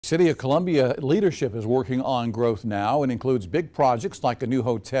City of Columbia leadership is working on growth now and includes big projects like a new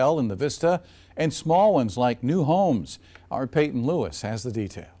hotel in the Vista and small ones like new homes. Our Peyton Lewis has the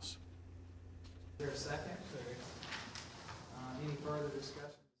details. Is there a second? Any further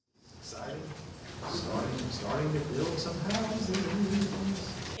discussion? Exciting. Starting to build some houses.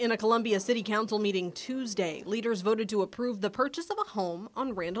 In a Columbia City Council meeting Tuesday, leaders voted to approve the purchase of a home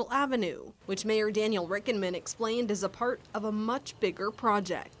on Randall Avenue, which Mayor Daniel Rickenman explained is a part of a much bigger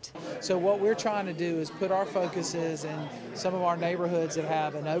project. So what we're trying to do is put our focuses in some of our neighborhoods that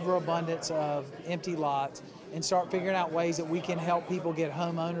have an overabundance of empty lots and start figuring out ways that we can help people get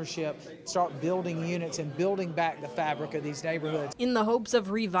home ownership, start building units and building back the fabric of these neighborhoods. In the hopes of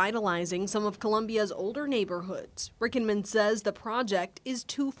revitalizing some of Columbia's older neighborhoods, Rickenman says the project is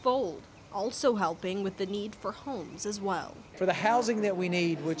twofold, also helping with the need for homes as well. For the housing that we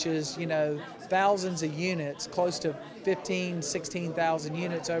need, which is, thousands of units, close to 15, 16,000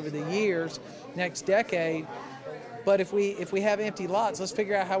 units over the years, next decade. But if we have empty lots, let's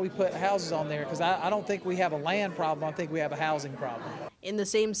figure out how we put houses on there, because I don't think we have a land problem, I think we have a housing problem. In the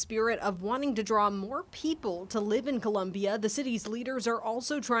same spirit of wanting to draw more people to live in Columbia, the city's leaders are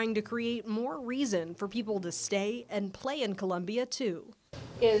also trying to create more reason for people to stay and play in Columbia too.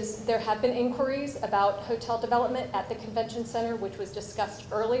 There have been inquiries about hotel development at the convention center, which was discussed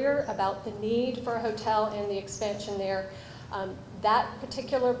earlier, about the need for a hotel and the expansion there. That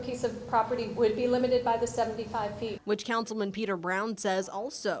particular piece of property would be limited by the 75 feet. Which Councilman Peter Brown says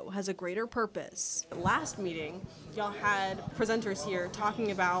also has a greater purpose. Last meeting, y'all had presenters here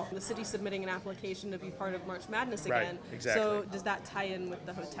talking about the city submitting an application to be part of March Madness again. Right, exactly. So does that tie in with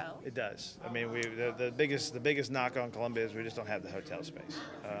the hotel? It does. I mean, the biggest knock on Columbia is we just don't have the hotel space.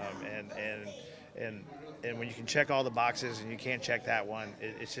 And when you can check all the boxes and you can't check that one,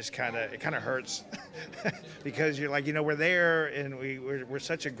 it's just kind of hurts because you're like, we're there and we're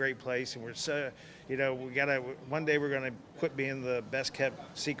such a great place and we're so, one day we're going to quit being the best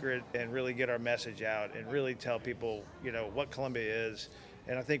kept secret and really get our message out and really tell people, what Columbia is.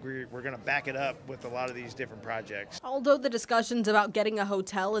 And I think we're going to back it up with a lot of these different projects. Although the discussions about getting a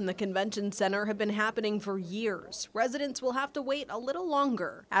hotel in the convention center have been happening for years, residents will have to wait a little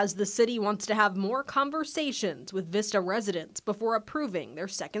longer as the city wants to have more conversations with Vista residents before approving their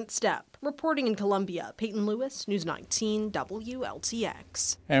second step. Reporting in Columbia, Peyton Lewis, News 19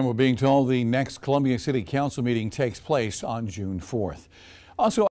 WLTX. And we're being told the next Columbia City Council meeting takes place on June 4th. Also,